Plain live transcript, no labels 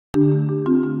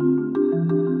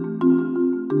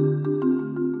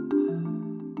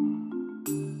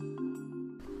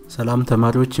ሰላም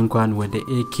ተማሪዎች እንኳን ወደ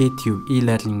ኤኬቲዩብ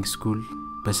ኢለርኒንግ ስኩል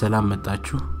በሰላም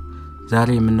መጣችሁ። ዛሬ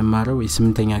የምንማረው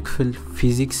የ8ኛ ክፍል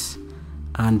ፊዚክስ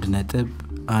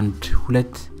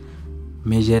 1.12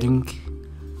 ሜዠሪንግ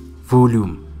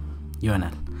ቮሊዩም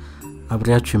ይሆናል።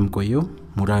 አብራችሁ የምቆየው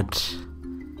ሙራድ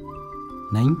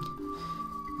ነኝ።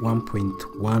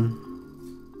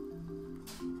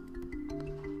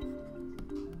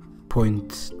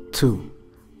 1.1.2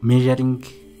 measuring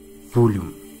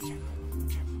volume.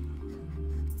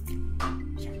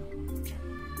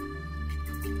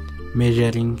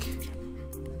 Measuring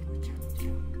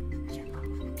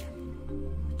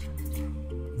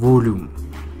volume.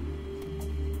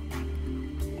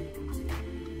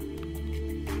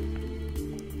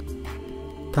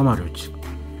 ተማሪዎች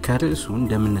ከርዕሱ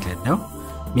እንደምንረዳው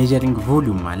measuring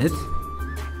volume ማለት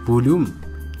volume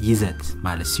ይዘት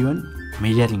ማለት ሲሆን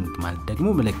measuring ማለት ደግሞ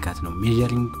መለካት ነው።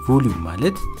 measuring volume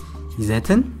ማለት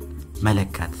ይዘትን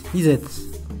መለካት። ይዘት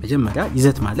መጀመሪያ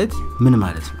ይዘት ማለት ምን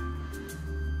ማለት ነው?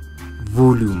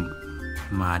 volume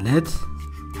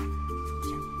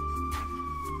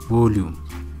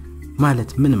ማለት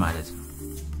ምን ማለት ነው?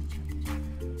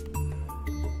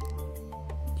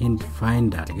 and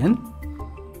find አድርገን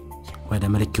ወደ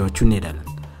መለኪያዎቹ እንሄዳለን።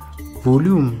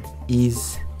 volume is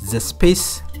the space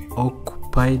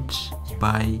occupied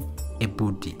by a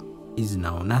body is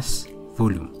known as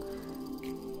volume.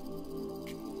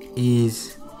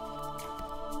 Is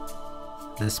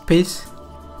the space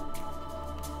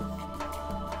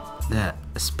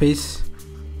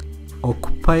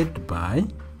occupied by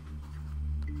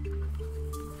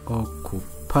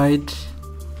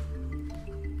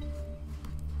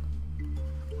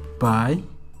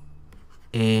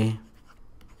a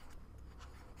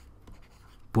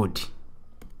body.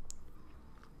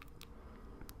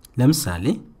 ለምሳሌ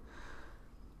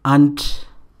አንድ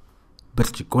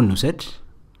ብርጭቆ እንውሰድ።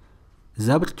 እዛ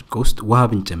ብርጭቆ ውስጥ ውሃ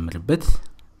ብንጨምርበት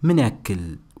ምን ያክል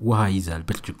ውሃ ይዛል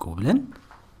ብርጭቆ ብለን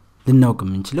ልናውቅ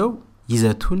የምንችለው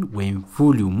ይዘቱን ወይም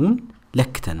ቮሊዩሙን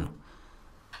ለክተን ነው።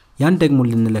 ያን ደግሞ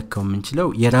ልንለካው የምንችለው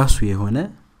የራሱ የሆነ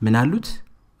ምን አሉት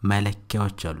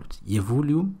መለኪያዎች አሉት።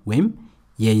 የቮሊዩም ወይም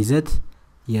የይዘት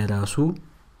የራሱ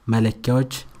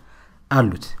መለኪያዎች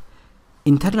አሉት።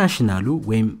 ኢንተርናሽናሉ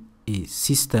ወይም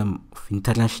ሲስተም ኦፍ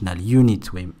ኢንተርናሽናል ዩኒት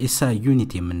ወይም ኤስአይ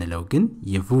ዩኒት የምንለው ግን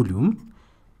የቮሊዩም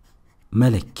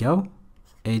መለኪያው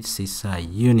ኤስአይ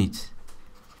ዩኒት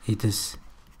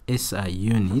SI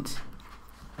unit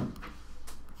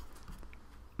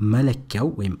መለኪያው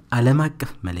ወይም ዓለም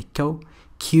አቀፍ መለኪያው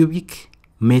cubic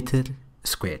meter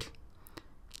square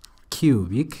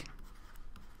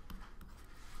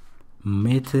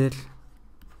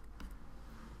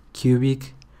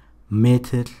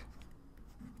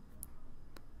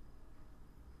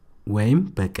ወይም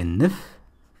በቅንፍ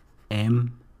m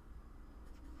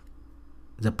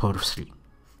the power of 3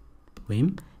 ወይም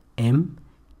m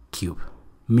cube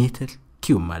ሜትር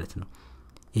ኪዩብ ማለት ነው።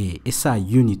 ኤስአይ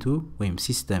ዩኒቱ ወይም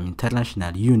ሲስተም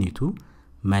ኢንተርናሽናል ዩኒቱ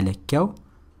መለኪያው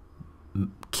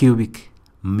ኪዩቢክ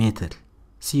ሜትር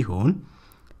ሲሆን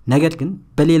ነገር ግን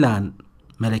በሌላ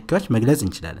መለኪያዎች መግለጽ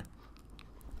እንችላለን።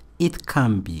 it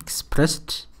can be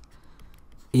expressed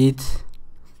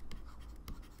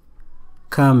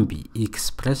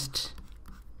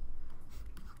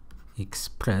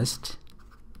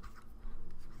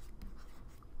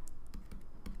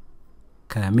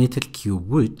ከሜትር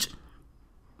ኪዩብ ውጭ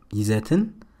ይዘትን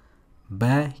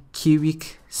በኪዩቢክ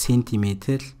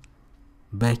ሴንቲሜትር፣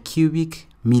 በኪዩቢክ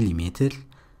ሚሊሜትር፣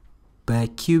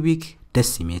 በኪዩቢክ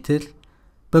ዴሲሜትር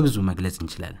በብዙ መግለጽ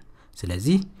እንችላለን።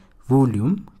 ስለዚህ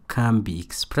volume can be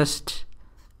expressed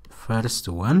first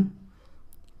one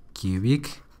cubic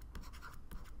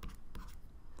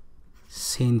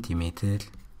centimeter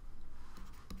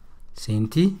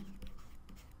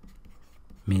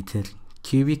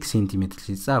cubic centimeter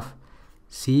ሲጻፍ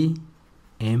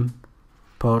cm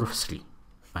power of 3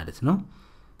 ማለት ነው።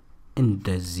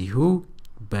 እንደዚሁ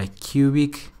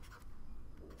በኪዩቢክ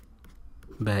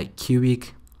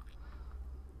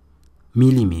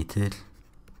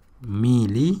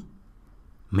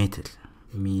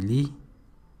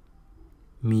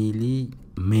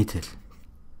ሚሊሜትር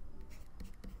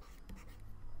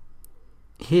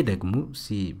ይሄ ደግሞ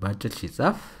ባጭር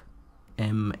ሲጻፍ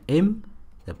mm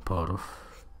the power of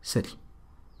 3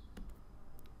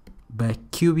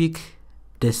 በኪዩቢክ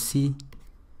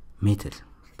ዴሲሜትር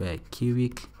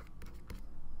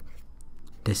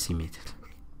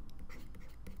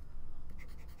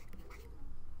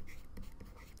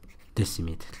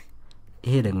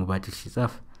ይሄ ደግሞ ባጭር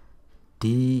ሲጻፍ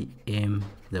dm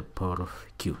the power of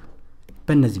cube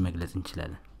በእነዚህ መግለጽ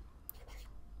እንችላለን።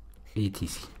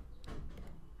 etc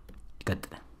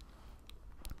ይቀጥላል።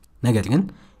 ነገር ግን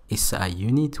SI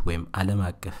ዩኒት ወይም ዓለም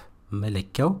አቀፍ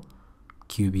መለኪያው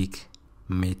ኪዩቢክ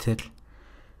ሜትር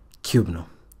ኪዩብ ነው።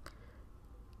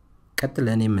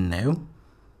 ቀጥለን የምናየው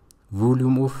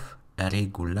volume of a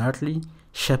regularly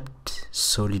shaped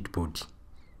solid body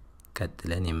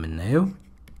ቀጥለን የምናየው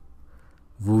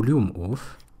volume of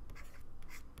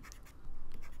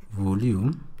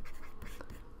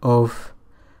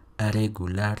a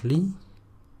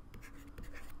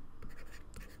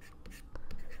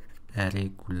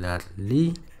regularly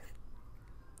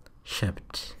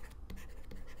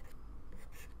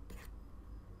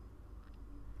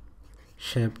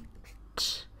shaped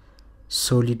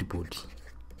solid body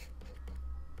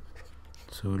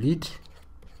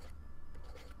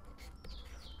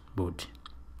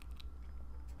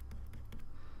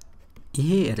ይሄ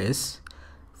ርዕስ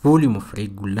volume of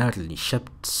regularly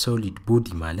shaped solid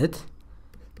body ማለት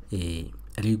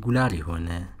ሬጉላር የሆነ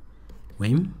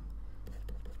ወይም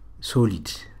ሶሊድ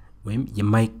ወይም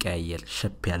የማይቀያየር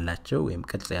ሼፕ ያላቸው ወይም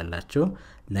ቅርጽ ያላቸው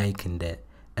ላይክ እንደ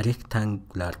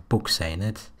ሬክታንጉላር ቦክስ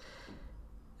አይነት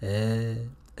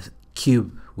ኪዩብ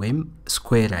ወይም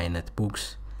ስኩዌር አይነት ቦክስ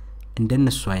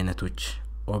እንደነሱ አይነቶች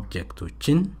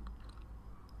ኦብጀክቶችን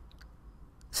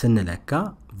ስንለካ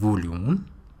ቮሊዩሙን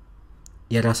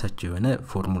የራሳቸው የሆነ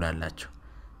ፎርሙላ አላቸው።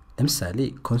 ለምሳሌ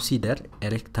consider a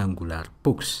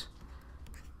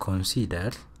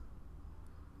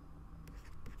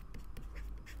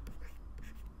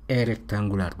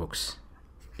rectangular box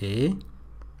a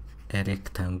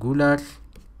rectangular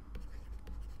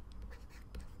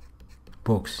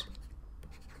box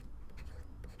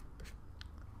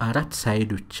አራት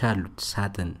ሳይዶች ያሉት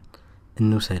ሳጥን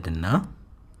እንውሰድና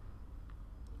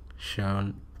shown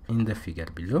in the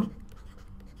figure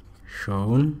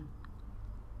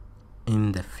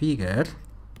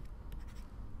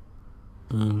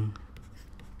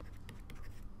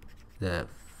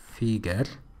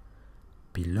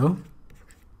below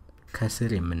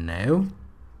ከስር የምናየው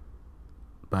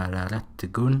ባለ አራት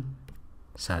ጎን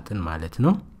ሳጥን ማለት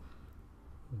ነው።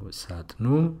 ሳጥኑ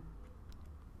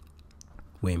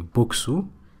ወይም ቦክሱ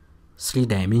 3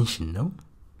 dimension ነው።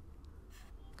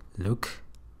 look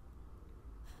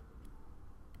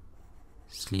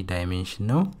 3 dimension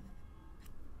ነው።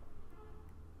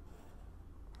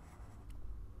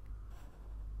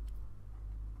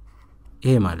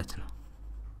 ይሄ ማለት ነው።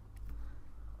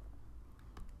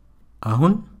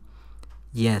 አሁን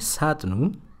የሳጥኑ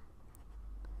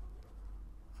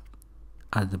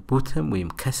at the bottom ወይም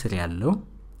ከስር ያለው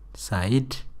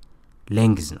ሳይድ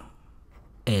ሌንግዝ ነው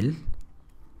L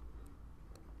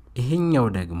ይሄኛው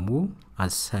ደግሞ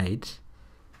as side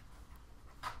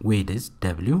width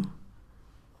W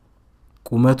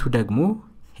ቁመቱ ደግሞ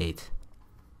height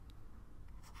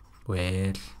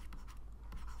where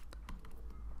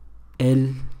L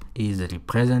is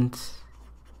represent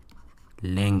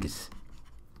length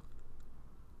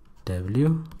W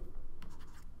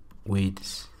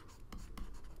width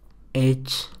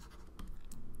H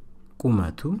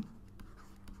ቁመቱ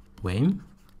ወይም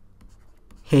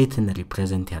height-ን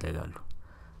represent ያደርጋሉ።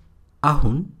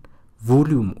 አሁን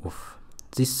volume of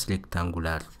this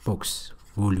rectangular box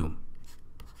volume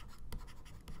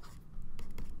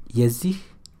የዚህ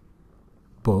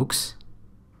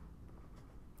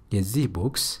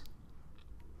ቦክስ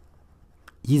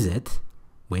ይዘት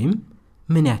ወይም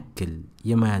ምን ያክል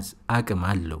የመያዝ አቅም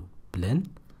አለው ብለን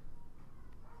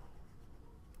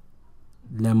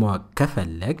ለማወቅ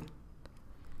ከፈለግ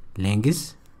length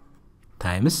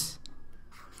times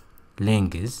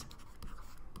length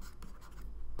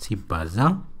ሲባዛ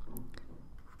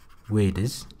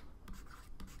width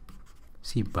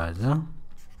ሲባዛ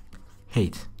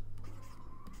height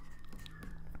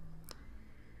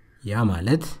ያ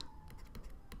ማለት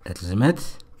ርዝመት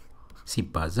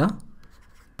ሲባዛ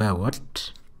በወርድ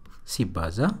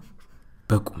ሲባዛ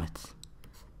በቁመት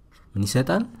ምን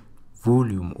ይሰጣል?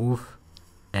 volume of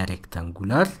a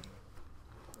rectangular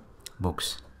box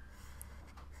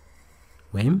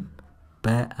ወይም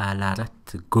በአላራት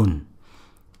ጎን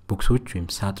ቦክሶች ወይም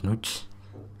ሳጥኖች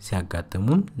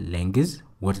ሲያጋጥሙን length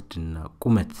ወርድና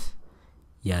ቁመት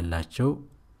ያላቸው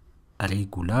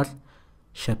ሬጉላር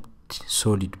ሼፕድ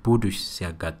ሶሊድ ቦዲዎች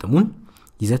ሲያጋጥሙን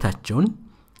ይዘታቸውን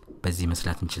በዚህ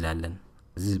መስራት እንችላለን።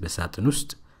 እዚህ በሳጥን ውስጥ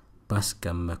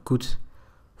ባስቀመጥኩት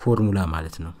ፎርሙላ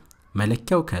ማለት ነው።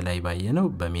 መለኪያው ከላይ ባየነው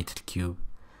በሜትር ኪዩብ፣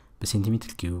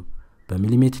 በሴንቲሜትር ኪዩብ፣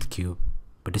 በሚሊሜትር ኪዩብ፣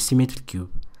 በዴሲሜትር ኪዩብ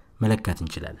መለካት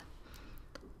እንችላለን።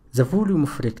 The volume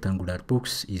of rectangular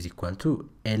box is equal to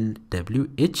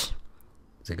LWH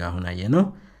ዘጋሁን አየነው።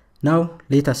 Now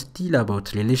let us deal about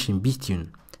relation between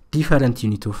different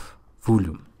unit of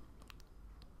volume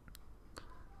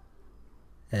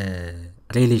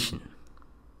relation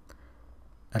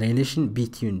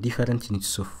between different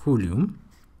units of volume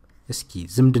እስኪ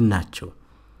ዝምድናቸው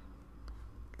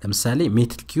ለምሳሌ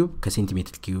ሜትር ኪዩብ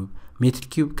ከሴንቲሜትር ኪዩብ ሜትር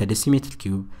ኪዩብ ከዴሲሜትር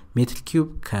ኪዩብ ሜትር ኪዩብ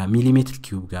ከሚሊሜትር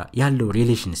ኪዩብ ጋር ያለው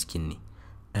ሪሌሽን እስኪኒ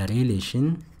ሪሌሽን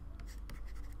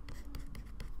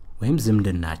ወይም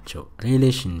ዝምድናቸው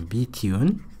relation between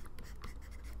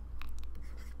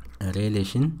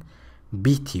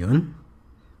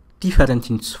different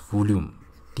units of volume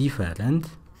different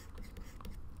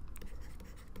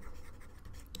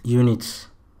units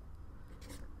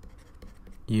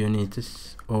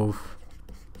of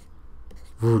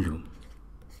volume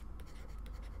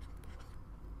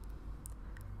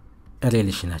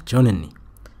ሪሌሽናቸውን እኒ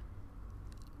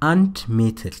 1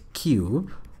 ሜትር ኪዩብ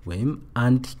ወይም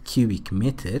 1 ኪዩቢክ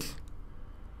ሜትር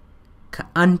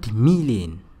ከ1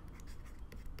 ሚሊዮን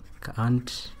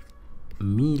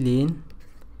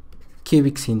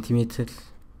ኪዩቢክ ሴንቲሜትር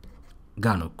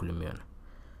ጋር ነው እኩል የሚሆነው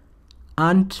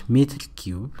 1 ሜትር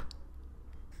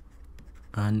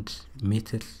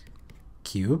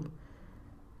ኪዩብ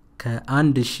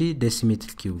ከ1000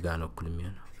 ዴሲሜትር ኪዩብ ጋር ነው እኩል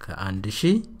የሚሆነው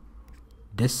ከ1000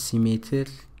 ዴሲሜትር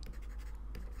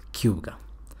ኪዩብ ጋር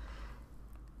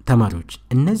ተማሪዎች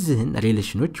እነዚህን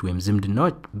ሪሌሽኖች ወይም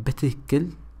ዝምድናዎች በትክክል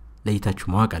ለይታችሁ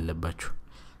ማወቅ አለባችሁ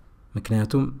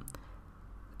ምክንያቱም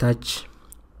ታች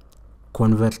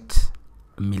ኮንቨርት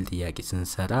ሚል ጥያቄ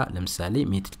ስንሰራ ለምሳሌ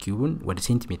ሜትር ኪዩብን ወደ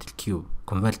ሴንቲሜትር ኪዩብ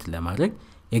ኮንቨርት ለማድረግ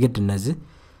የግድ እነዚህ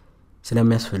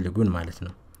ስለሚያስፈልጉን ማለት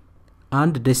ነው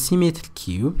 1 ዴሲሜትር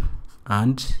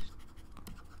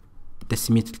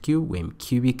ኪዩብ ወይም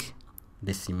ኪዩቢክ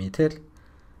ዴሲሜትር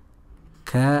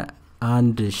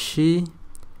ከ1000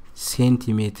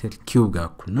 ሴንቲሜትር ኪዩብ ጋር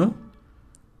እኩል ነው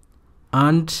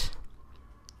 1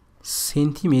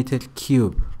 ሴንቲሜትር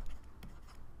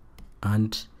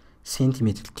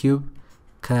ኪዩብ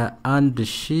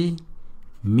ከ1000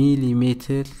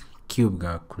 ሚሊሜትር ኪዩብ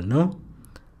ጋር እኩል ነው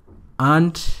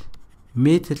 1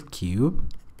 ሜትር ኪዩብ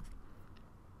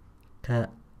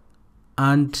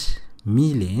ከ1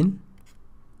 ሚሊዮን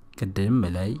ቅድም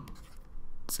ላይ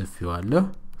ጽፌዋለሁ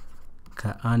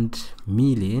ከ1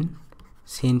 ሚሊዮን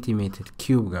ሴንቲሜትር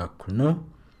ኪዩብ ጋር እኩል ነው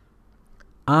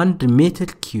 1 ሜትር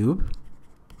ኪዩብ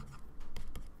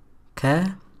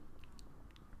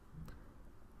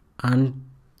ከ1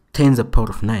 10 the power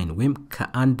of 9 ወይም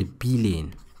ከ1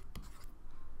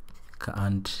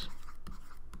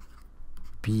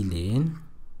 ቢሊዮን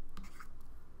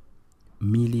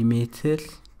ሚሊሜትር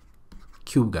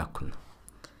ኪዩብ ጋር እኩል ነው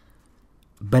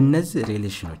በእነዚህ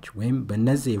ሪሌሽኖች ወይም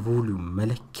በእነዚህ የቮሊዩም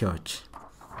መለኪያዎች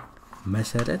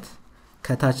መሰረት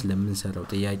ከታች ለምንሰራው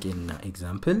ጥያቄና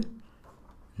ኤግዛምፕል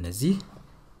እነዚህ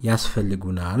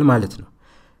ያስፈልጉናል ማለት ነው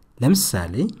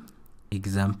ለምሳሌ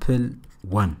ኤግዛምፕል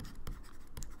 1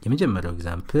 የመጀመሪያው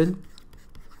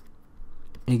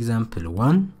ኤግዛምፕል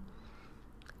 1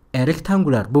 a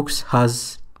rectangular box has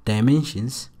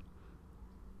dimensions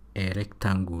a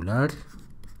rectangular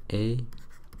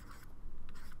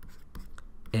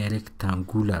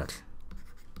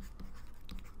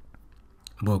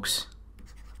box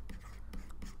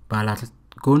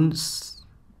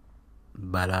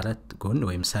ባላረት ጎን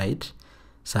ወይም ሳይድ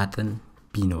ሳጥን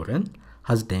ቢኖረን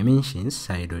has dimensions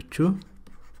ሳይዶቹ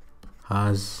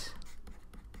has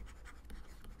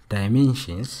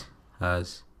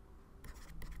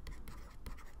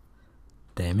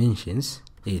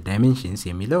dimensions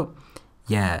የሚለው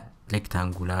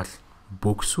የሬክታንጉላር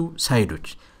ቦክሱ ሳይዶች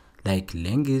like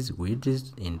length width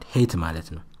and height ማለት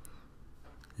ነው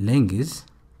length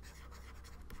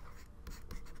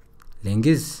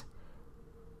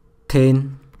 10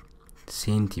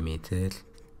 centimeter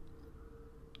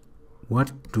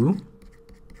ወርዱ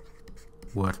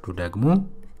ደግሞ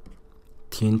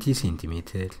 20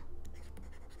 centimeter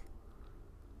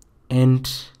and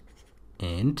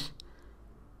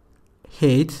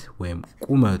height ወይም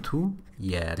ቁመቱ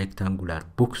የሬክታንጉላር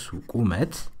ቦክሱ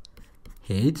ቁመት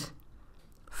height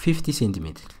 50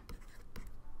 centimeter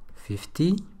 50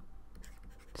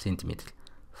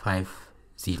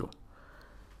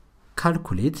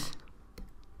 calculate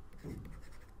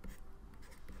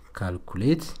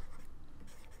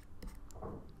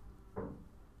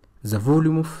the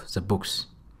volume of the box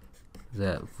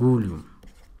the volume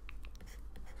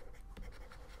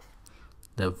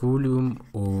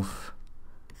of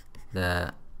the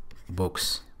box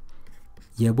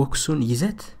የቦክሱን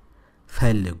ይዘት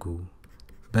ፈልጉ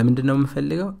በመንድነው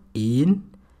የምፈልገው in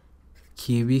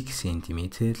cubic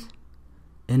centimeter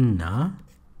እና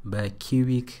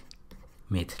በcubic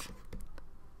meter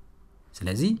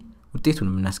ስለዚህ ውጤቱን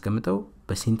የምናስቀምጠው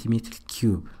በሴንቲሜትር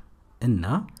ኪዩብ እና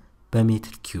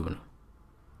በሜትር ኪዩብ ነው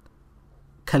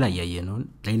ከላይ ያየነውን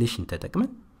ሪሌሽን ተጠቅመን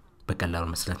በቀላሉ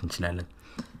መስራት እንችላለን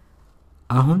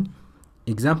አሁን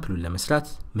ኤግዛምፕሉን ለመስራት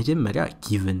መጀመሪያ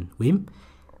given ወይም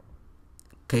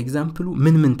ከኤግዛምፕሉ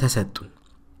ምን ተሰጡን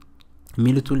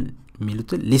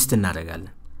ሚሉትን ሊስት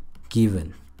እናደርጋለን given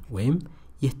ወይም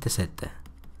የተሰጠ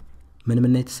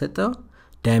ምን የተሰጠው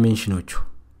ዳይሜንሽኖቹ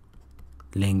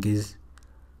length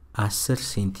 10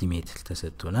 ሴንቲሜትር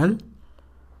ተሰጥቶናል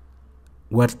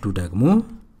ወርዱ ደግሞ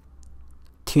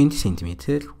 20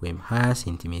 ሴንቲሜትር ወይም 20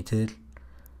 ሴንቲሜትር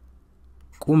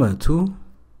ቁመቱ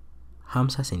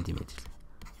 50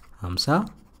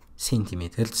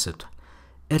 ሴንቲሜትር ተሰጥቷል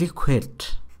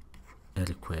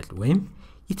required ወይም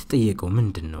የተጠየቀው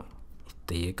ምንድነው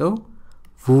የተጠየቀው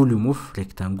volume of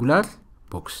rectangular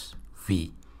box v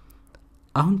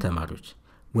አሁን ተማሪዎች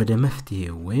ወደ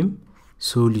መፍትሄው ወይም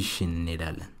ሶሉሽን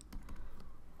እንሄዳለን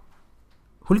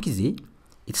ሁሉ ጊዜ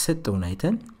የተሰጠውን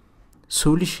አይተን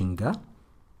ሶሉሽን ጋር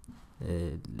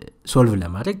ሶልቭ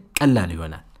ለማድረግ ቀላል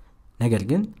ይሆናል ነገር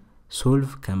ግን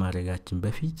ሶልቭ ከማድረጋችን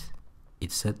በፊት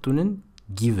የተሰጡንን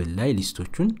given ላይ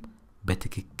ሊስቶቹን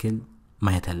በትክክል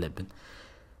ማየት አለብን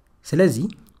ስለዚህ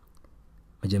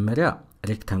መጀመሪያ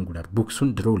ሬክታንጉላር ቦክሱን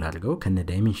ድሮው ላድርገው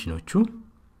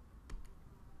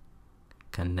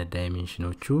ከነ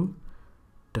ዳይሜንሽኖቹ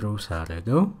ድሮው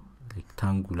ሳደርገው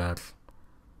ሬክታንጉላር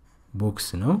ቦክስ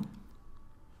ነው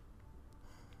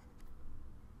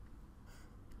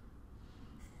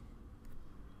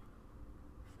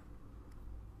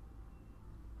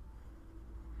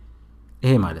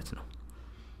ይሄ ማለት ነው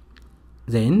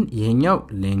then ይሄኛው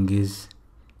length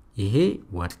ይሄ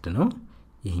ወርድ ነው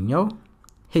ይሄኛው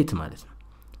height ማለት ነው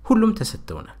ሁሉም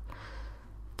ተሰጥተውናል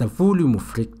the volume of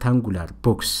rectangular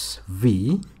box v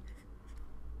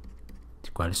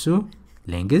equals to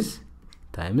length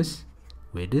times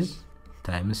width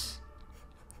times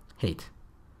height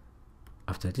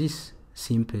after this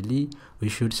simply we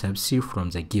should substitute from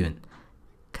the given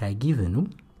ከጊቨኑ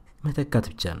መተካት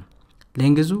ብቻ ነው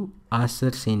length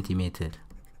 10 ሴንቲሜትር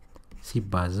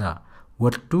ሲባዛ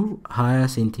ወርዱ 20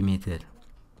 ሴንቲሜትር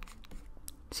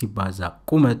ሲባዛ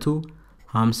ቁመቱ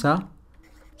 50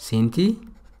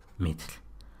 ሴንቲሜትር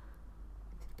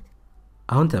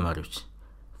አሁን ተማሪዎች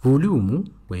ቮሊዩሙ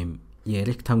ወይም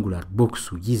የሬክታንጉላር ቦክሱ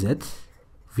ይዘት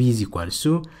v equals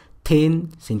to 10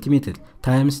 ሴንቲሜትር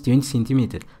times 20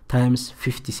 ሴንቲሜትር times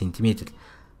 50 ሴንቲሜትር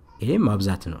ይሄ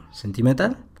ማብዛት ነው ስንት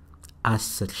ይመጣል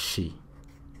 10,000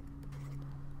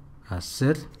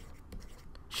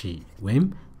 ወይም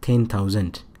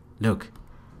 10,000 look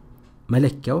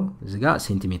መለኪያው እዚጋ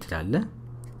ሴንቲሜትር አለ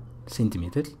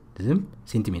ሴንቲሜትር ዝም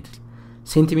ሴንቲሜትር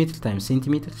times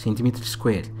ሴንቲሜትር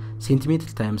ስኩዌር ሴንቲሜትር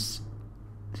times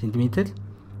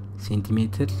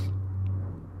ሴንቲሜትር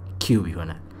ኪዩብ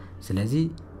ይሆናል ስለዚህ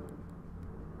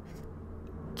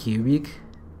ኪዩቢክ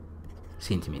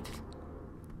ሴንቲሜትር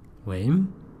ወይም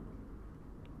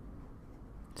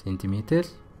ሴንቲሜትር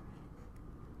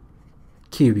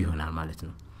ኪዩብ ይሆናል ማለት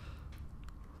ነው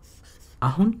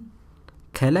አሁን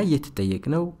ከላይ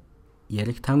የተጠየቅነው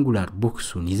የሬክታንጉላር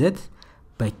ቦክሱን ይዘት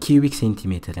በኪዩቢክ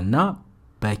ሴንቲሜትር እና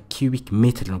በኪዩቢክ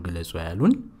ሜትር ነው ገለጹ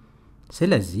ያሉን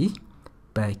ስለዚህ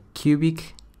በኪዩቢክ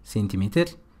ሴንቲሜትር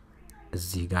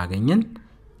እዚህ ጋር አገኘን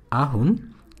አሁን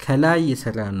ከላይ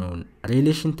የሰራነውን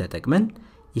ሪሌሽን ተጠቅመን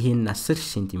ይሄን 10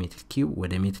 ሴንቲሜትር ኪዩብ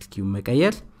ወደ ሜትር ኪዩብ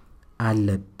መቀየር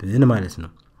አለብን ማለት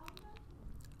ነው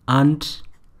 1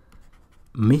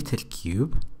 ሜትር ኪዩብ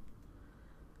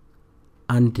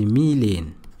 1 ሚሊዮን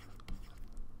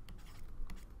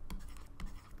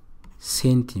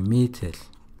ሴንቲሜትር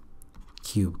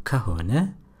ኪዩብ ከሆነ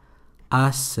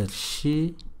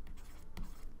 10,000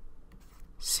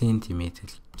 ሴንቲሜትር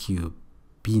ኪዩብ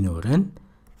ቢኖረን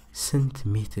ስንት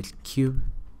ሜትር ኪዩብ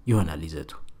ይሆናል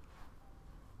ይዘቱ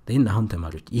ደን አሁን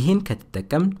ተማሪዎች ይሄን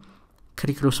ከተጠቀም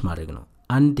ክሪክሮስ ማድረግ ነው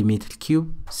 1 ሜትር ኪዩብ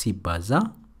ሲባዛ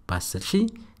በ10,000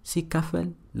 ሲካፈል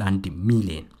ለ1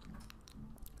 ሚሊዮን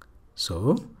so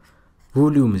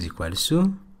volume is equal to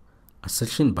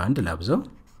 10,000 ባንድ ላብዛው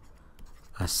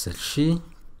 10,000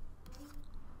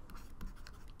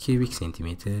 ኪዩቢክ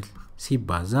ሴንቲሜትር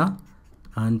ሲባዛ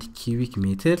 1 ኪዩቢክ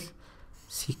ሜትር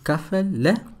ሲካፈል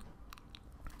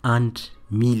ለ1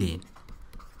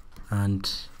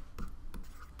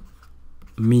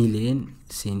 ሚሊዮን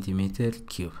ሴንቲሜትር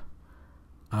ኪዩብ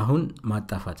አሁን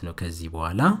ማጣፋት ነው ከዚህ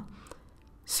በኋላ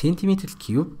ሴንቲሜትር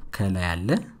ኪዩብ ከላይ ያለ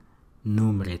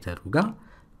ኑሜሬተሩ ጋር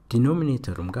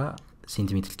ዲኖሚኔተሩም ጋር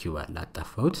ሴንቲሜትር ኪዩብ አለ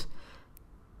አጣፋውት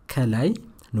ከላይ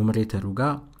ኑሜሬተሩ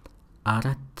ጋር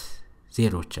 4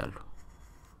 ዜሮዎች አሉ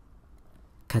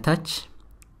ከታች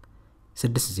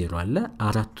 6 ዜሮ አለ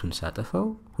አራቱን ሳጠፋው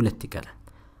 2 ይቀራል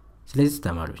ስለዚህ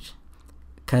ተማሪዎች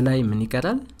ከላይ ምን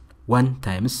ይቀራል 1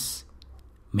 ታይምስ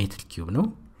ሜትር ኪዩብ ነው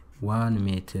 1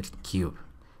 ሜትር ኪዩብ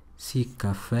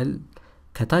ሲካፈል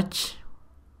ከታች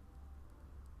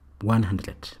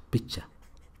 100 ብቻ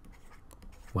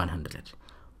 100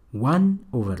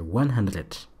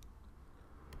 1/100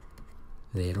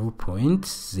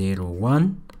 0.01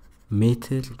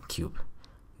 ሜትር ኪዩብ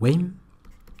ወይም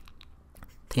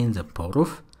 10 the power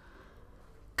of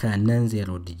ከነን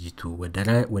 0 ዲጂቱ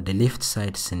ወደ ሌፍት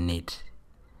ሳይድ ስንሄድ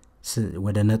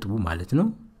ወደ ነጥቡ ማለት ነው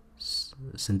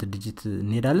ስንት ዲጂት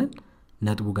እንሄዳለን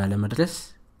ነጥቡ ጋር ለመድረስ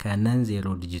ከነን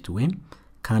 0 ዲጂቱ ወይም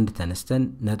ከአንድ ተነስተን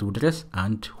ነጥቡ ድረስ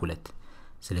 1 2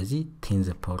 ስለዚህ 10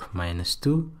 the power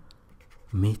 -2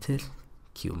 ሜትር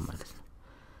ኪዩብ ማለት ነው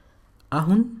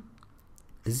አሁን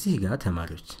እዚህ ጋር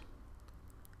ተማሪዎች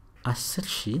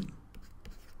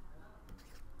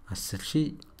 10000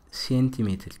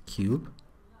 ሴንቲሜትር ኪዩብ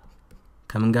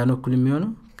ከምን ጋር ነው እኩል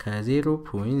የሚሆነው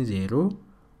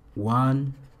ከ0.01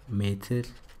 ሜትር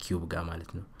ኪዩብ ጋር ማለት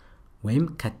ነው ወይም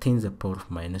ከ10 the power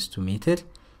 -2 ሜትር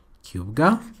ኪዩብ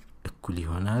ጋር እኩል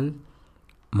ይሆናል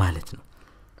ማለት ነው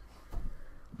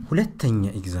ሁለተኛ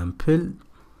ኤግዛምፕል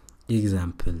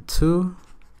 2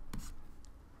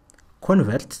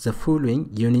 convert the following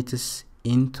units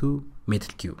into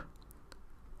meter cube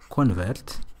convert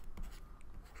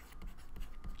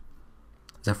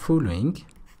the following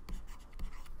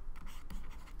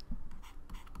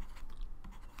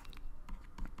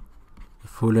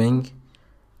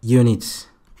units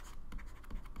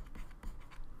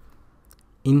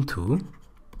into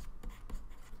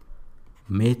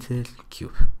meter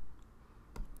cube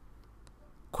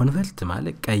convert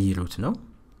ማለት ቀይሩት ነው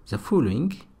the following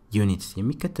units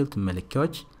የሚከተሉት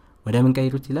መለኪያዎች ወደ ምን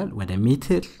ቀይሩት ይላል ወደ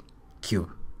ሜትር ኪዩብ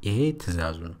ይሄ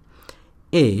ትእዛዙ ነው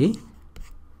a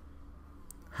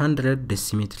 100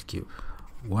 decimeter cube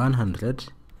 100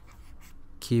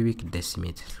 cubic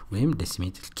decimeter ወይም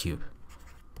decimeter cube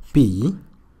b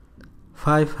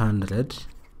 500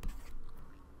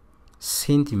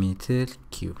 centimeter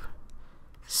cube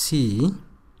c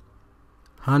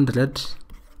 100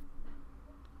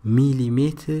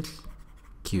 millimeter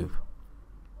cube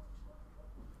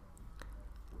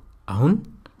አሁን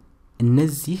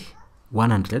እነዚህ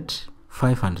 100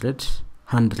 500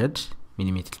 100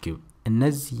 ሚሊሜትር ኪዩብ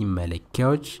እነዚህ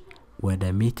መለኪያዎች ወደ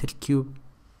ሜትር ኪዩብ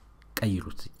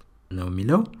ቀይሩት ነው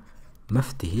የሚለው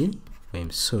መፍትሄ ወይም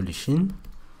ሶሉሽን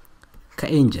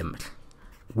ከኤን ጀምር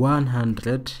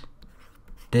 100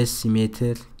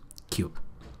 ዴሲሜትር ኪዩብ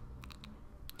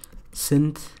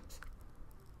ስንት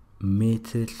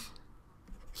ሜትር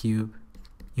ኪዩብ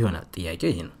ይሆናል ጥያቄው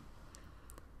ይሄ ነው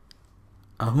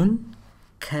አሁን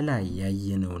ከላይ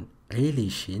ያየነውን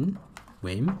ሪሌሽን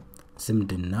ወይም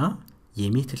ዝምድና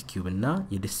የሜትር ኪዩብ እና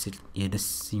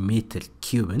የዴሲሜትር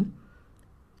ኪዩብን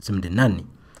ዝምድና ነው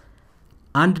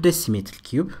 1 ዴሲሜትር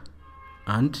ኪዩብ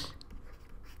 1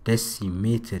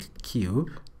 ዴሲሜትር ኪዩብ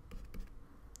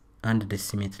 1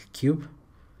 ዴሲሜትር ኪዩብ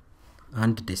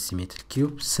 1 ዴሲሜትር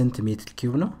ኪዩብ ስንት ሜትር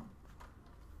ኪዩብ ነው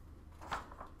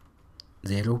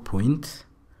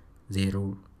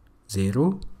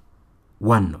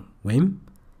 0.001 ነው ወይም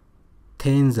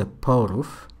 10 the power of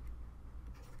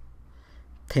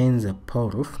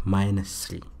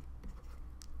 -3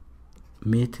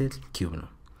 ሜትር ኪዩብ ነው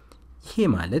ይሄ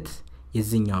ማለት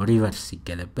የዚህኛው ሪቨርስ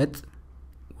ሲገለበጥ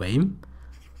ወይም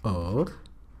or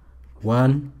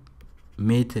 1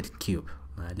 ሜትር ኪዩብ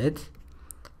ማለት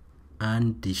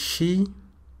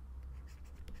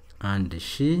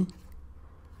 1000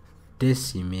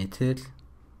 ዴሲሜትር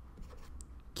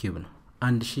ኪዩብ ነው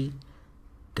 1000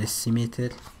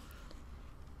 ዴሲሜትር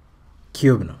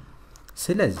ኪዩብ ነው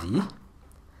ስለዚህ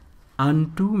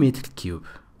አንዱ ሜትር ኪዩብ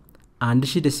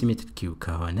 1000 ዴሲሜትር ኪዩብ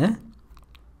ከሆነ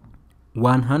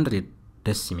 100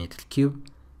 ዴሲሜትር ኪዩብ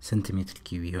ሴንቲሜትር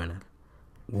ኪዩብ ይሆናል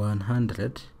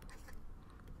 100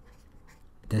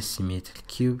 ዴሲሜትር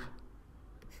ኪዩብ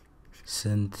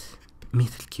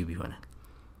ሴንቲሜትር ኪዩብ ይሆናል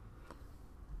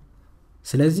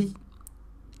ስለዚህ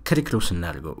ክሪክሎስ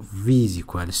እናድርገው v =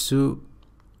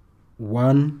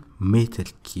 1 ሜትር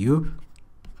ኪዩብ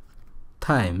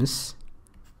times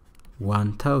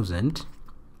 1000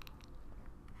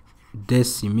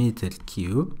 ዴሲሜትር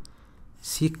ኪዩብ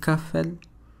ሲካፈል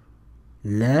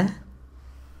ለ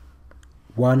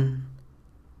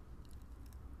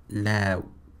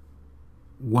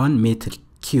 1 ሜትር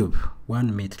ኪዩብ 1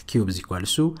 ሜትር ኪዩብ =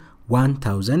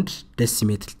 1000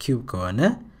 ዴሲሜትር ኪዩብ ከሆነ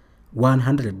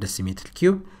 100 ዴሲሜትር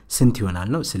ኪዩብ ስንት ይሆናል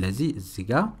ነው ስለዚህ እዚህ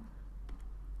ጋር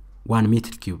 1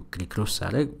 ሜትር ኪዩብ ክሊክሮስ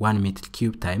አረግ 1 ሜትር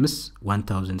ኪዩብ ታይምስ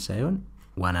 1000 ሳይሆን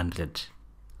 100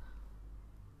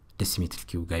 ዴሲሜትር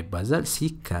ኪዩብ ጋር ይባዛል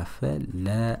ሲካፈል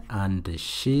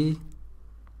ለ1000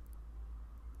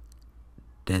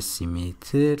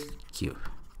 ዴሲሜትር ኪዩብ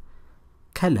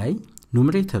ከላይ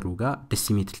ኑሜሬተሩ ጋር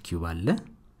ዴሲሜትር ኪዩብ አለ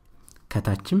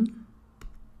ከታችም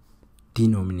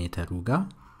ዲኖሚኔተሩ ጋር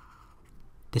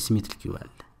ዴሲሜትር ኪዩብ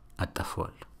አለ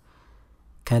አጣፈዋል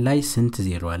ከላይ ስንት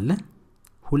ዜሮ አለ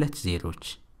ሁለት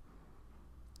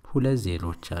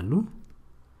ዜሮች አሉ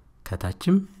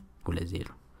ከታችም ሁለት ዜሮ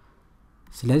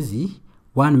ስለዚህ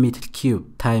 1 ሜትር ኪዩብ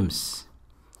ታይምስ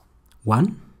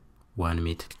 1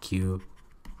 ሜትር ኪዩብ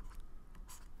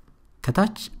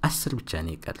ከታች 10 ብቻ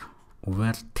ነው የቀረው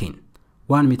ኦቨር 10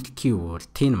 1 ሜትር ኪዩብ ኦቨር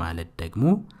 10 ማለት ደግሞ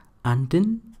አንድን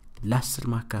ለ10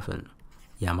 ማካፈል ነው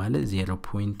ያ ማለት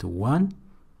 0.1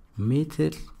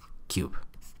 ሜትር ኪዩብ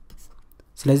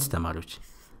ስለዚህ ተማሪዎች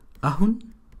አሁን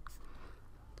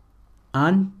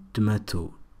 100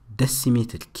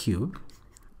 ዴሲሜትር ኪዩብ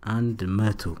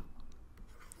 100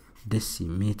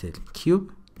 ዴሲሜትር ኪዩብ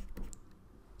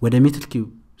ወደ ሜትር ኪዩብ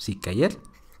ሲቀየር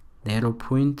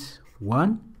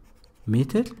 0.1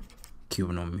 ሜትር ኪዩብ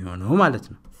ነው የሚሆነው ማለት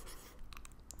ነው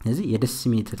ስለዚህ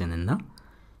የዴሲሜትርንና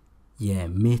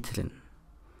የሜትርን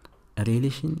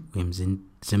ሪሌሽን ወይም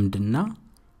ዝምድና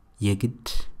የግድ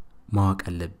ማወቅ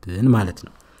አለብን ማለት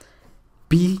ነው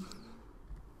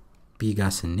ቢ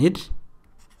ጋር ስንሄድ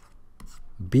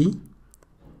ቢ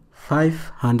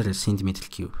 500 ሴንቲሜትር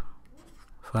ኪዩብ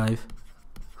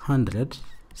 500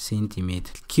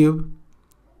 ሴንቲሜትር ኪዩብ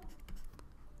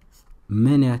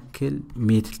ምን ያክል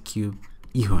ሜትር ኪዩብ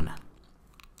ይሆናል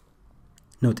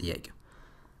ነው ጥያቄው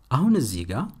አሁን እዚህ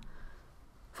ጋር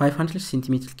 500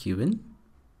 ሴንቲሜትር ኪዩብን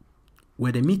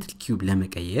ወደ ሜትር ኪዩብ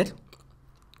ለመቀየር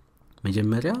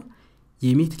መጀመሪያ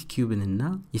የሜትር ኪዩብንና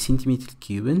የሴንቲሜትር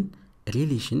ኪዩብን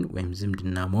ሪሌሽን ወይም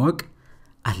ዝምድና ማወቅ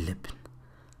አለብን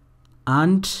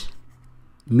አንድ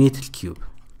ሜትር ኪዩብ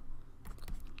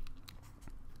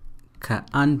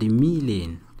ከ1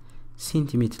 ሚሊዮን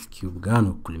ሴንቲሜትር ኪዩብ ጋር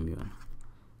ነው እኩል የሚሆነው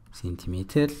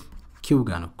ሴንቲሜትር ኪዩብ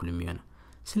ጋር ነው እኩል የሚሆነው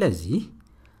ስለዚህ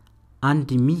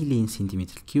 1 ሚሊዮን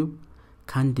ሴንቲሜትር ኪዩብ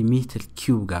ከ1 ሜትር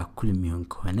ኪዩብ ጋር እኩል የሚሆን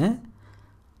ከሆነ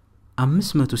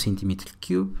 500 ሴንቲሜትር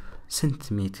ኪዩብ ስንት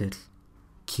ሜትር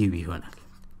ኪዩብ ይሆናል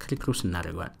ክሊክሮስ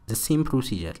እናደርጋለን the same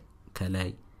procedure ከላይ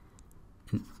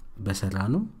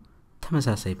በሰራነው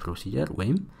ተመሳሳይ ፕሮሲጀር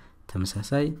ወይም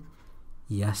ተመሳሳይ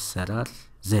ያሰራር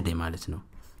ዘዴ ማለት ነው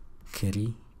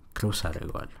ክሊክሮስ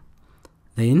አደርጋለሁ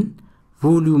then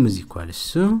volume is equal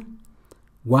to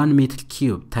 1 meter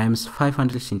cube times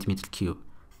 500 centimeter cube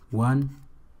 1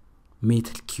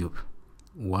 meter cube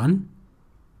 1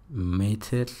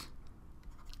 meter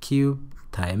cube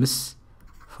times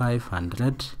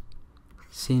 500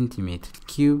 centimeter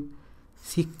cube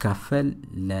ሲካፈል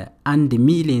ለ1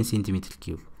 ሚሊዮን ሴንቲሜትር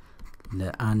ኪዩብ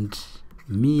ለ1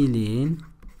 ሚሊዮን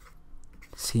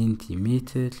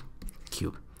ሴንቲሜትር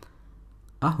ኪዩብ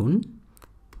አሁን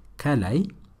ከላይ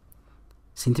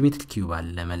ሴንቲሜትር ኪዩብ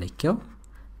አለ መለኪያው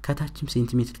ከታችም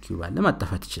ሴንቲሜትር ኪዩብ አለ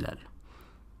ማጣፋት ይችላል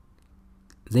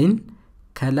then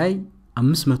ከላይ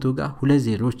 500 ጋር ሁለት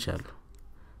ዜሮዎች አሉ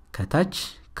ከታች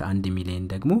ከ1 ሚሊዮን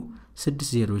ደግሞ 6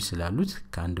 ዜሮዎች ስላሉት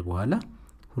ከአንድ በኋላ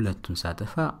ሁለቱን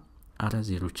ሳጠፋ 4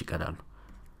 ዜሮዎች ይቀራሉ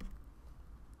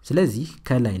ስለዚህ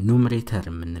ከላይ ኑሜሬተር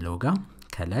የምንለው ጋር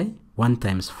ከላይ 1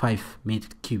 times 5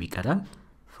 ሜትር ኪዩብ ይቀራል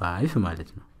 5 ማለት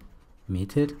ነው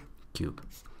ሜትር ኪዩብ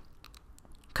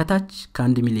ከታች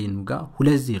ከ1 ሚሊዮን ጋር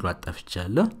ሁለት ዜሮ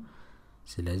አጣፍቻለሁ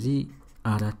ስለዚህ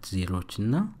 4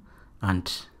 ዜሮዎችና 1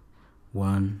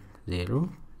 0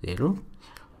 0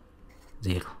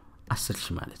 0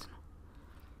 10 ማለት ነው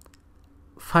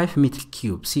 5 ሜትር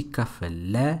ኪዩብ ሲካፈል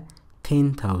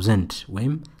ለ10000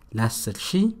 ወይም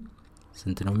ለ10000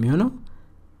 ስንት ነው የሚሆነው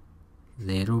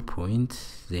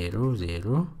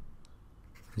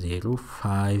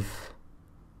 0.0005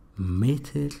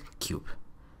 ሜትር ኪዩብ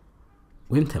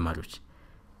ወይም ተማሪዎች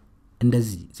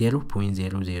እንደዚህ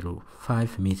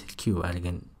 0.005 ሜትር ኪዩብ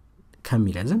አድርገን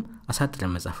ከሚረዝም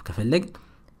አሳጥረን መጻፍ ከፈለግ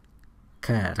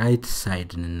ከራይት ሳይድ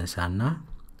እንነሳና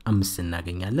 5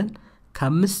 እናገኛለን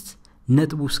ከ5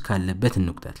 ነጥቡ እስካለበት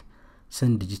እንቁጠር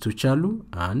ስንት ዲጂቶች አሉ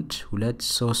 1 2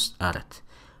 3 4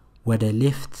 ወደ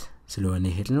ሌፍት ስለሆነ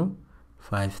ሄድ ነው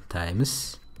 5 times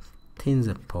 10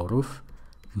 the power of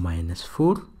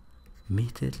 -4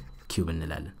 ሜትር ኪዩብ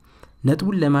እንላለን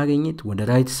ነጥቡን ለማግኘት ወደ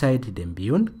ራይት ሳይድ ሄደን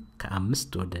ቢሆን ከ5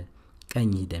 ወደ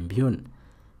ቀኝ ሄደን ቢሆን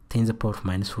 10 the power of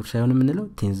 -4 ሳይሆን የምንለው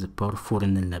 10 the power of 4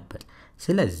 እንል ነበር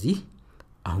ስለዚህ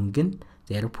አሁን ግን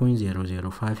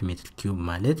 0.005 ሜትር ኪዩብ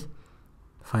ማለት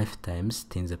 5 times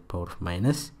 10 the power of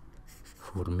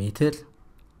 -4 ሜትር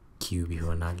ኪዩብ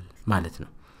ይሆናል ማለት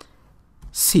ነው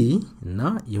ሲ እና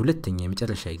የሁለተኛ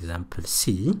የመጨረሻ ኤግዛምፕል ሲ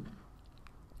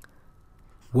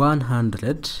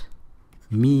 100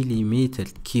 ሚሊሜትር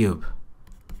ኪዩብ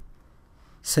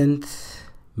ስንት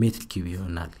ሜትር ኪዩብ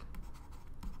ይሆናል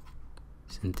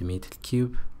ሴንቲሜትር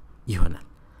ኪዩብ ይሆናል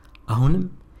አሁንም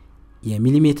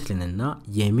የሚሊሜትርንና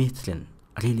የሜትርን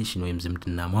ሪሌሽን ወይም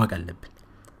ዝምድና ማወቅ አለብን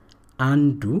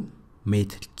አንዱ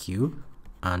ሜትር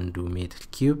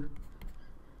ኪዩብ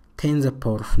 10 the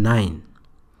power of 9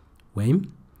 ወይም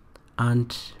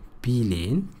 1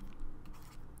 ቢሊየን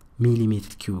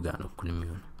ሚሊሜትር ኪዩብ ጋር ነው እኩል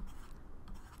የሚሆነው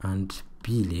 1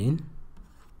 ቢሊየን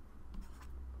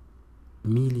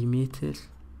ሚሊሜትር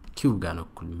ኪዩብ ጋር ነው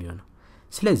እኩል የሚሆነው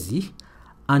ስለዚህ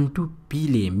 1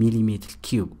 ቢሊየን ሚሊሜትር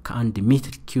ኪዩብ ከ1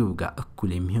 ሜትር ኪዩብ ጋር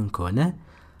እኩል የሚሆን ከሆነ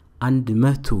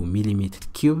 100 ሚሊሜትር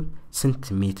ኪዩብ ስንት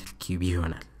ሜትር ኪዩብ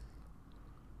ይሆናል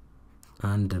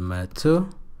 100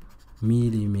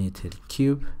 ሚሊሜትር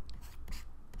ኪዩብ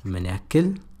ምን ያክል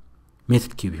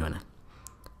ሜትር ኪዩብ ይሆናል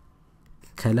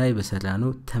ከላይ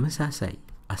በሰራነው ተመሳሳይ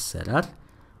አሰራር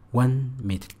 1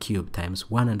 ሜትር ኪዩብ times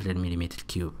 100 ሚሊሜትር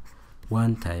ኪዩብ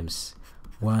 1 times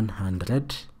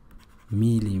 100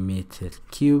 ሚሊሜትር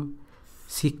ኪዩብ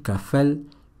ሲካፈል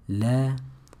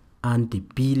ለ1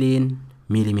 ቢሊየን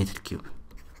ሚሊሜትር ኪዩብ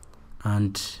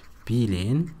 1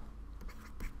 ቢሊየን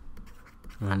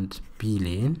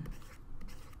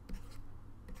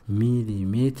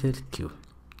ሚሊሜትር ኪዩብ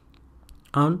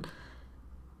አሁን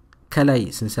ከላይ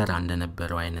ስንሰራ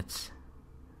እንደነበረው አይነት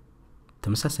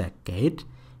ተመሳሳይ አካሄድ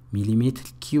ሚሊሜትር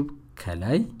ኪዩብ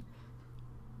ከላይ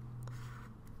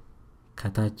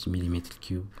ከታች ሚሊሜትር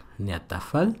ኪዩብ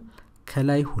ያጣፋል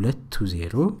ከላይ 2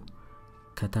 0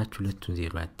 ከታች 2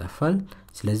 0 ያጣፋል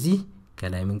ስለዚህ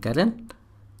ከላይ ምን ቀረን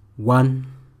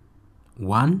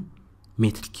 1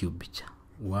 ሜትር ኪዩብ ብቻ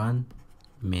 1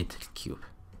 ሜትር ኪዩብ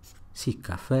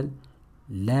ሲካፈል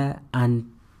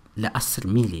ለ10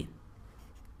 ሚሊየን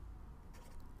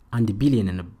 1 ቢሊየን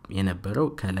የነበረው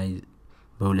ከላይ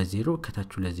በ2 0 ከታች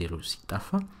 2 0 ሲጣፋ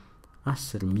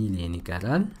 10 ሚሊየን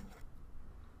ይቀራል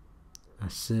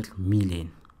 10 ሚሊየን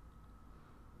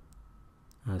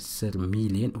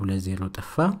 2 0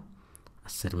 ጠፋ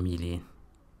 10 ሚሊየን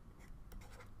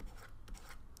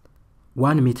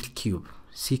 1 ሜትር ኪዩብ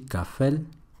ሲካፈል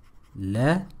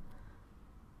ለ10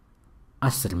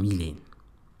 ሚሊየን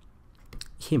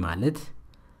ይሄ ማለት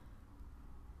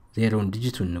ዜሮን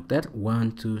ዲጂቱን እንቁጠር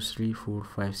 1 2 3 4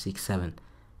 5 6 7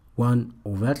 1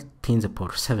 over 10 the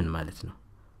power of 7 ማለት ነው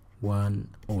 1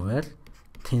 over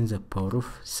 10 the power of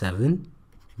 7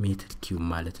 ሜትር ኪዩብ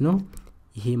ማለት ነው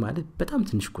ይሄ ማለት በጣም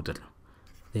ትንሽ ቁጥር ነው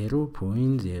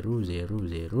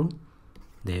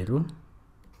 0.00000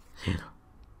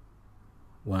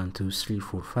 1 2 3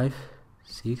 4 5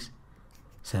 6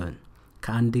 7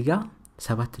 ከአንድ ጋር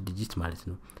 7 ዲጂት ማለት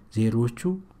ነው ዜሮዎቹ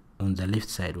on the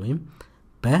left side ወይም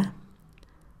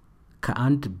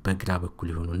ከአንድ በግራ በኩል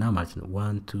ይሆኑና ማለት ነው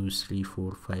 1 2 3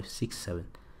 4 5 6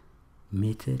 7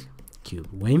 ሜትር ኪዩብ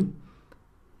ወይም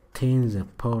 10 the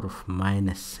power of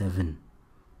 -7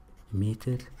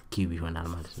 ሜትር ኪዩብ ይሆናል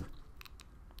ማለት ነው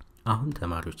አሁን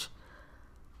ተማሪዎች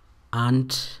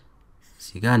አንድ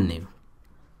ሲጋን ነው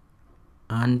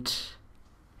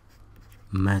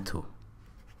 100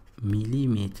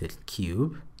 ሚሊሜትር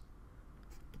ኪዩብ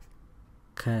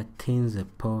ከ10 the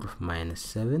power of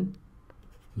 -7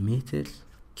 ሜትር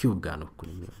ኪዩብ ጋር ነው እኩል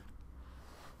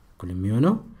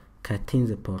የሚሆነው ከ10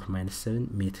 the power of -7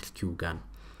 ሜትር ኪዩብ ጋር ነው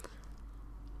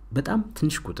በጣም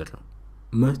ትንሽ ቁጥር ነው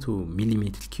 100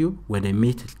 ሚሊሜትር ኪዩብ ወደ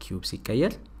ሜትር ኪዩብ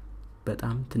ሲቀየር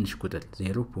በጣም ትንሽ ቁጥር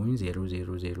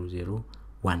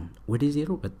 0.00001 ወደ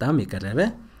 0 በጣም የቀረበ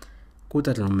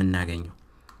ቁጥር ነው የምናገኘው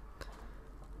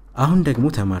አሁን ደግሞ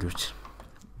ተማሪዎች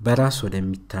በራስ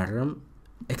ወደሚታረም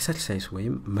ኤክሰርሳይዝ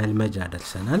ወይም መልመጃ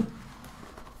ደርሰናል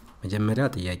መጀመሪያ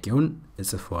ጥያቄውን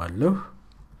እጽፈዋለሁ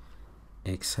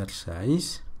ኤክሰርሳይዝ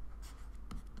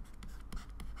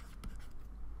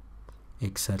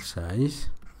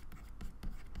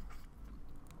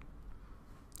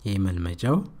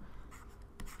የመልመጃው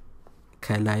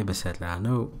ከላይ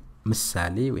በሰራነው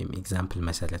ምሳሌ ወይም ኤግዛምፕል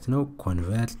መሰረት ነው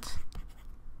ኮንቨርት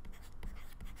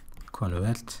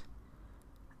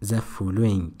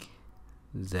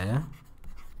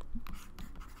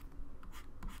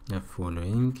the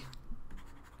following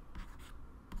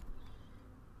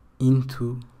into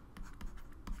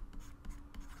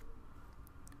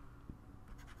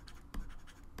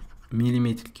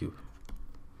millimeter cube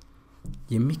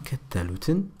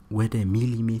የሚከተሉትን ወደ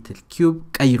ሚሊሜትር ኪዩብ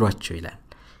ቀይሯቸው ይላል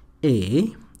a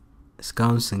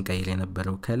እስካሁን ስንቀይር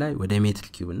የነበረው ከላይ ወደ ሜትር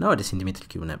ኪዩብ እና ወደ ሴንቲሜትር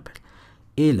ኪዩብ ነበር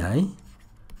a ላይ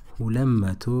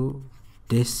 200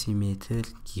 ዴሲሜትር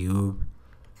ኪዩብ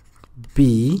b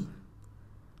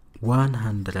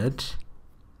 100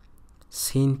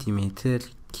 ሴንቲሜትር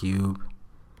ኪዩብ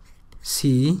c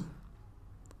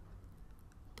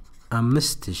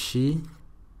 5000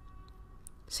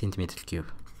 ሴንቲሜትር ኪዩብ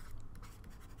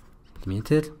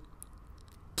ሜትር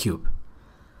ኪዩብ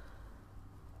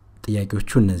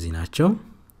ጥያቄዎቹ እነዚህ ናቸው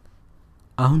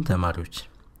አሁን ተማሪዎች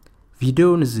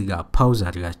ቪዲዮውን እዚህ ጋር ፓውዝ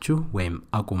አድርጋችሁ ወይም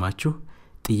አቁማችሁ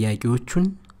ጥያቄዎቹን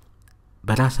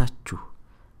በራሳችሁ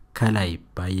ከላይ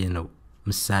ባየነው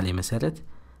ምሳሌ መሰረት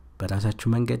በራሳችሁ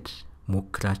መንገድ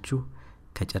ሞክራችሁ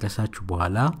ከጨረሳችሁ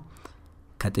በኋላ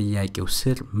ከጥያቄው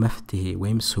ስር መፍትሄ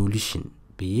ወይም ሶሉሽን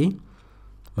ብዬ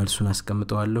መልሱን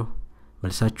አስቀምጠዋለሁ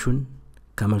መልሳችሁን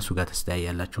ከመልሱ ጋር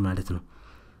ተስተያያላችሁ ማለት ነው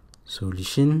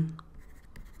ሶሉሽን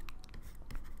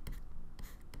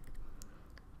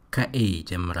ከኤ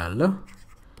ጀምራለሁ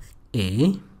ኤ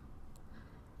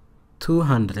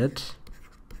 200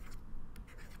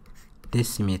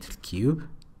 decimeter cube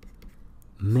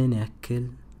ምን ያክል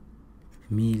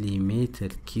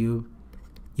ሚሊሜትር ኪዩብ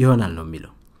ይሆናል ነው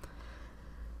የሚለው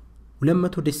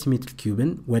 200 decimeter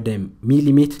ኪዩብን ወደ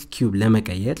ሚሊሜትር ኪዩብ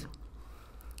ለመቀየር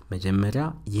መጀመሪያ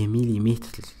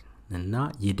የሚሊሜትር እና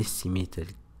የዴሲሜትር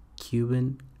ኪዩብን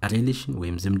ሪሌሽን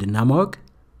ወይም ዝምድና ማወቅ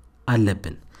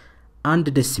አለብን አንድ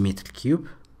decimeter cube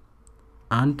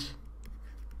አንድ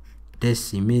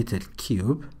decimeter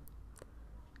cube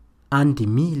 1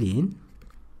 ሚሊዮን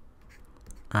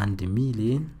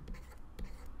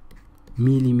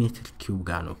ሚሊሜትር ኪዩብ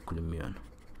ጋር ነው እኩል የሚሆነው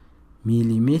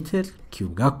ሚሊሜትር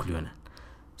ኪዩብ ጋር እኩል ይሆናል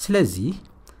ስለዚህ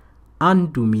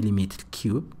አንዱ ሚሊሜትር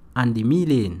ኪዩብ 1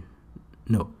 ሚሊዮን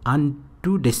ነው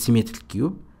አንዱ decimeter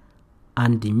cube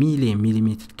 1 ሚሊዮን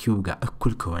ሚሊሜትር ኪዩብ ጋር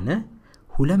እኩል ከሆነ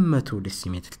 200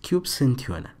 decimeter cube ስንት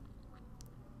ይሆናል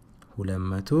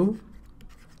 200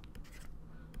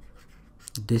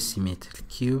 decimeter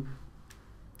cube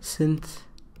ስንት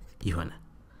ይሆናል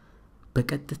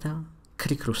በቀጥታ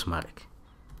ክሪክሮስ ማድረግ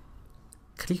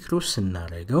ክሪክሮስ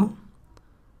እናረጋው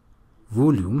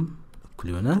ቮሊዩም እኩል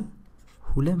ይሆናል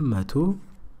 200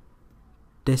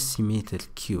 decimeter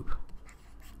cube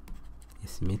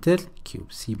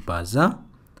ሲባዛ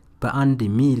በ1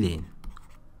 ሚሊዮን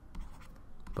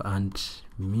በ1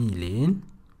 ሚሊዮን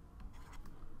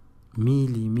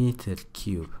ሚሊሜትር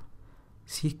ኪዩብ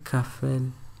ሲካፈል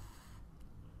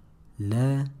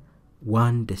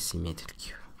ለ1 decimeter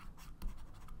cube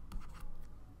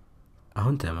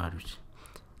አሁን ተማሪዎች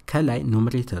ከላይ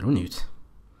ኑሜሬተሩን ይዩት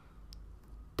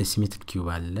decimeter cube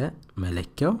አለ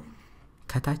መለኪያው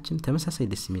ከታችም ተመሳሳይ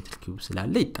decimeter cube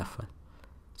ስላለ ይጣፋል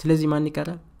ስለዚህ ማን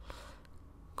ይቀራል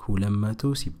 200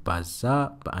 ሲባዛ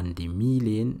በ1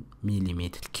 ሚሊዮን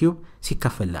ሚሊሜትር ኪዩብ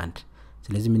ሲካፈል ለ1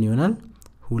 ስለዚህ ምን ይሆናል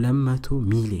 200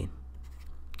 ሚሊዮን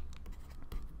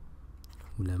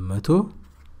 200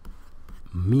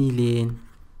 ሚሊዮን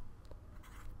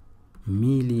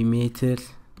ሚሊሜትር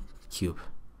ኪዩብ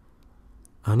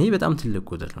አሁን ይሄ በጣም ትልቅ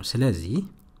ቁጥር ነው ስለዚህ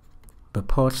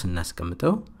በፓወር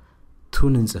ስናስቀምጠው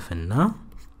 2 እንጽፍና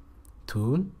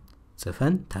 2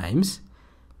 ጽፈን ታይምስ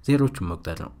ዜሮቹን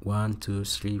መቁጠር ነው 1 2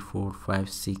 3 4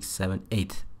 5 6 7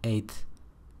 8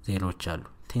 ዜሮች አሉ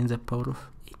 10 the power of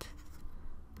 8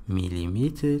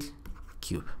 ሚሊሜትር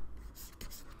ኪዩብ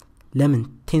ለምን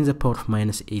 10 the power of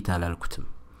 -8 አላልኩትም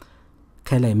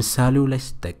ከላይ ምሳሌው ላይ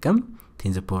ሲጠቀም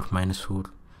 10 the power of -4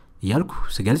 ያልኩ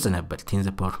ስገልጽ ነበር 10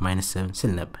 the power of -7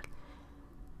 ስል ነበር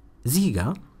እዚህ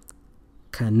ጋር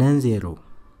ከነን ዜሮ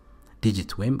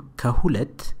ዲጂት ወይም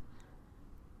ከሁለት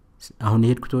አሁን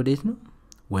የሄድኩት ወዴት ነው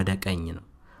ወደ ቀኝ ነው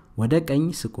ወደ ቀኝ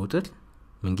ስቆጥር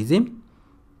ምን ጊዜም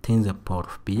 10 the power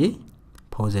of b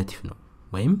ፖዚቲቭ ነው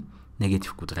ወይም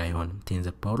ኔጌቲቭ ቁጥር አይሆንም 10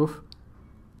 the power of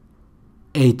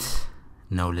 8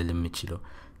 ነው ለልምችለው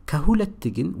ከሁለት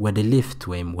ግን ወደ ሌፍት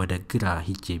ወይም ወደ ግራ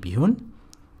ሂጄ ቢሆን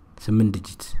 8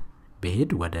 ዲጂት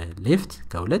በሄድ ወደ ሌፍት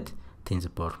ከሁለት 10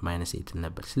 the power of -8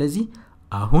 ነበር ስለዚህ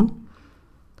አሁን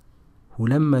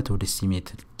 200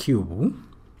 decimeter cube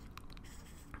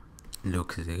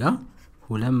ሎክ ዘጋ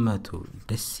 200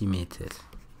 decimeter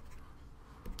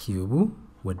cube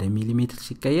ወደ ሚሊሜትር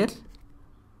ሲቀየር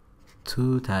 2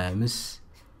 times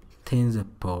 10 the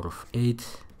power of 8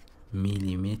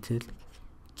 ሚሊሜትር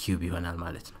cube ይሆናል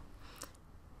ማለት ነው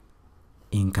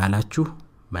ኢንካላችሁ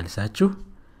መልሳችሁ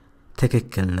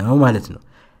ትክክል ነው ማለት ነው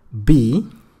b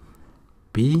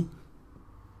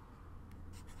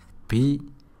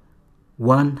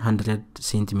 100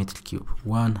 centimeter cube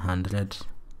 100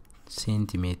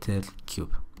 centimeter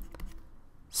cube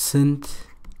ስንት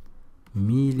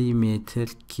ሚሊሜትር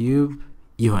ኪዩብ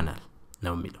ይሆናል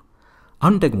ነው የሚለው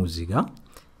አሁን ደግሞ እዚህ ጋር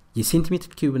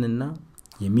የሴንቲሜትር ኪዩብንና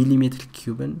የሚሊሜትር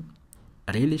ኪዩብን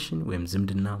ሪሌሽን ወይም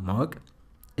ዝምድና ማወቅ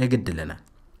ያገድለናል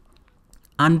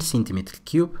 1 ሴንቲሜትር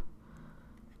ኪዩብ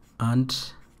 1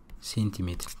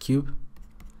 ሴንቲሜትር ኪዩብ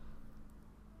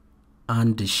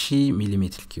 1000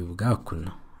 ሚሊሜትር ኪዩብ ጋር እኩል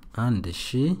ነው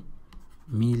 1000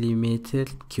 ሚሊሜትር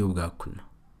ኪዩብ ጋር እኩል ነው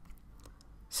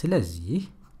ስለዚህ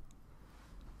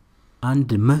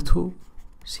 100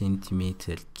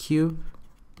 ሴንቲሜትር ኪዩብ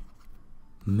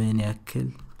ምን ያክል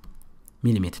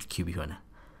ሚሊሜትር ኪዩብ ይሆናል?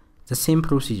 the same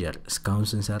procedure እስካሁን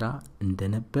ስንሰራ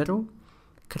እንደነበረው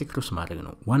ክሪክሮስ ማድረግ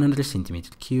ነው 100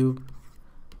 ሴንቲሜትር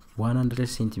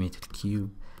ኪዩብ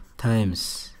times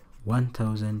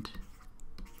 1000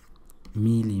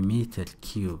 ሚሊሜትር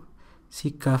ኪዩብ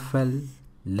ሲካፈል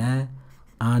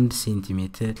ለ1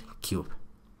 ሴንቲሜትር ኪዩብ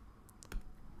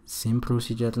ሴም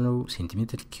ፕሮሲጀር ነው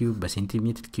ሴንቲሜትር ኪዩብ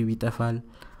በሴንቲሜትር ኪዩብ ይጠፋል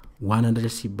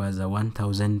 100 ሲባዛ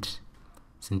 1000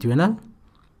 ስንት ይሆናል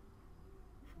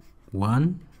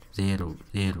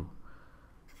 1000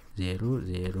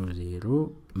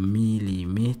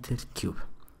 ሚሊሜትር ኪዩብ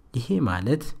ይሄ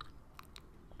ማለት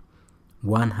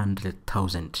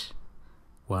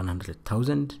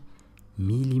 100000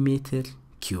 ሚሊሜትር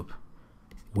ኪዩብ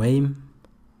ወይም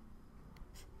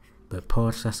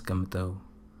በፓወር አስቀምጠው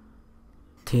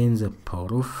 10 the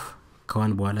power of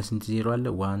ከዋን በኋላ ስንት ዜሮ አለ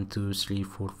 1 2 3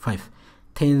 4 5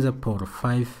 10 the power of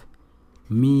 5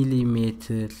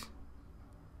 ሚሊሜትር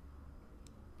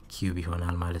ኪዩብ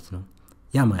ይሆናል ማለት ነው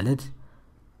ያ ማለት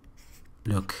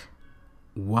look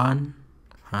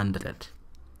 100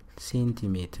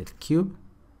 ሴንቲሜትር ኪዩብ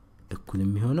እኩል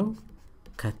የሚሆነው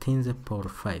ከ10 the power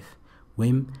of 5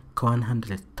 ወይም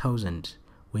ከ100000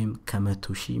 ወይም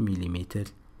ከ100000 ሚሊሜትር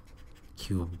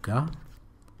ኪዩብ ጋር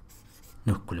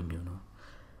ነው እኩል የሚሆነው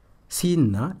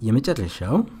ሲና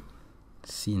የመጨረሻው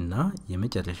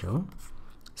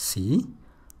ሲ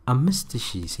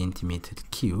 5000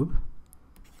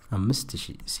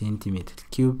 ሴንቲሜትር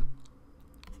ኪዩብ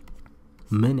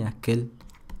ምን ያክል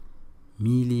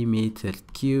ሚሊሜትር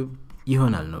ኪዩብ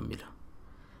ይሆናል ነው የሚለው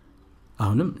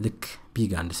አሁንም ልክ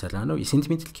ቢጋ እንደሰራ ነው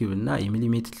የሴንቲሜትር ኪዩብ እና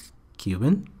የሚሊሜትር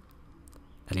ኪዩብን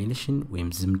ሪሌሽን ወይም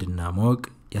ዝምድና ማወቅ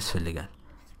ያስፈልጋል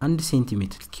 1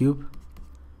 ሴንቲሜትር ኪዩብ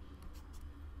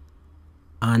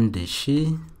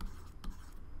 1000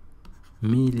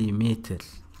 ሚሊሜትር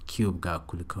ኪዩብ ጋር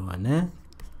እኩል ከሆነ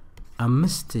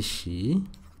 5000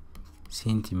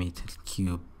 ሴንቲሜትር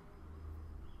ኪዩብ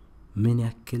ምን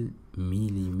ያክል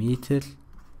ሚሊሜትር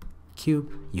ኪዩብ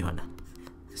ይሆናል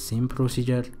same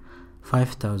procedure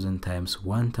 5000 times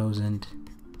 1000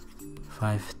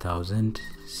 5000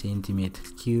 centimeter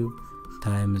cube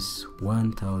times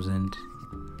 1000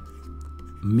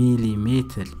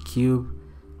 millimeter cube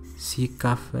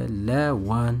ሲካፈል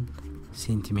ለ1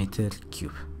 ሴንቲሜትር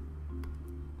ኪዩብ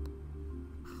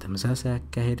ተመሳሳይ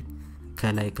አካሄድ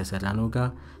ከላይ ከሰራነው ጋር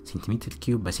ሴንቲሜትር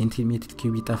ኪዩብ በሴንቲሜትር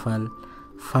ኪዩብ ይጠፋል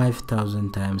 5000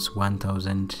 times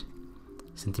 1000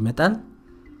 ስንት ይመጣል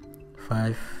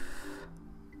 5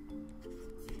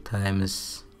 times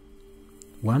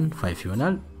 1 5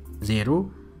 ይሆናል 0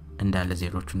 እንዳለ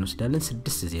ዜሮችን እንወስዳለን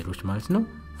 6 ዜሮች ማለት ነው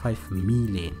 5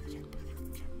 ሚሊዮን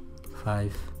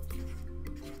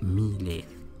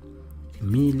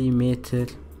ሚሊሜትር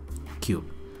ኪዩብ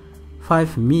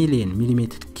 5 ሚሊዮን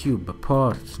ሚሊሜትር ኪዩብ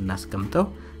በፓወር እናስቀምጠው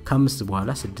ከ5 በኋላ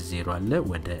 6 ዜሮ አለ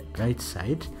ወደ ራይት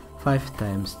ሳይድ 5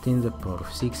 times 10 the power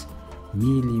of 6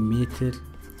 ሚሊሜትር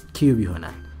ኪዩብ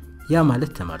ይሆናል ያ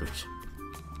ማለት ተማሪዎች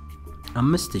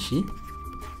 5000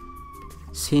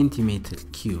 ሴንቲሜትር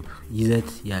ኪዩብ ይዘት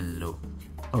ያለው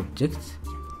ኦብጀክት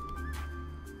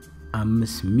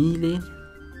 5 ሚሊዮን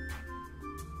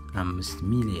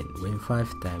ወይም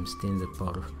 5 times 10 the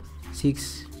power of 6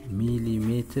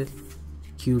 ሚሊሜትር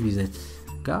ኪዩብ ይዘት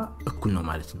ጋር እኩል ነው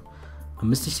ማለት ነው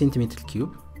 5000 ሴንቲሜትር ኪዩብ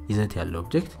ይዘት ያለው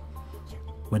ኦብጀክት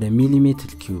ወደ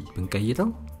ሚሊሜትር ኪዩብ ብንቀይረው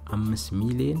 5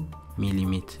 ሚሊዮን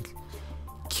ሚሊሜትር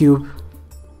ኪዩብ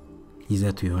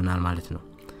ይዘቱ ይሆናል ማለት ነው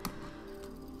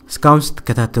እስካሁን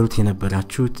ስትከታተሉት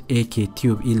የነበራችሁት ኤኬ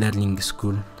ቲዩብ ኢለርኒንግ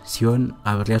ስኩል ሲሆን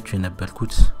አብሬያችሁ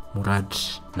የነበርኩት ሙራድ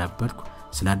ነበርኩ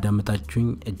ስላዳመጣችሁኝ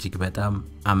እጅግ በጣም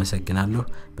አመሰግናለሁ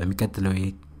በሚቀጥለው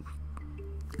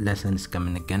ለሰን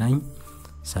እስከምንገናኝ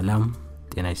ሰላም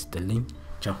ጤና ይስጥልኝ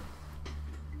ቻው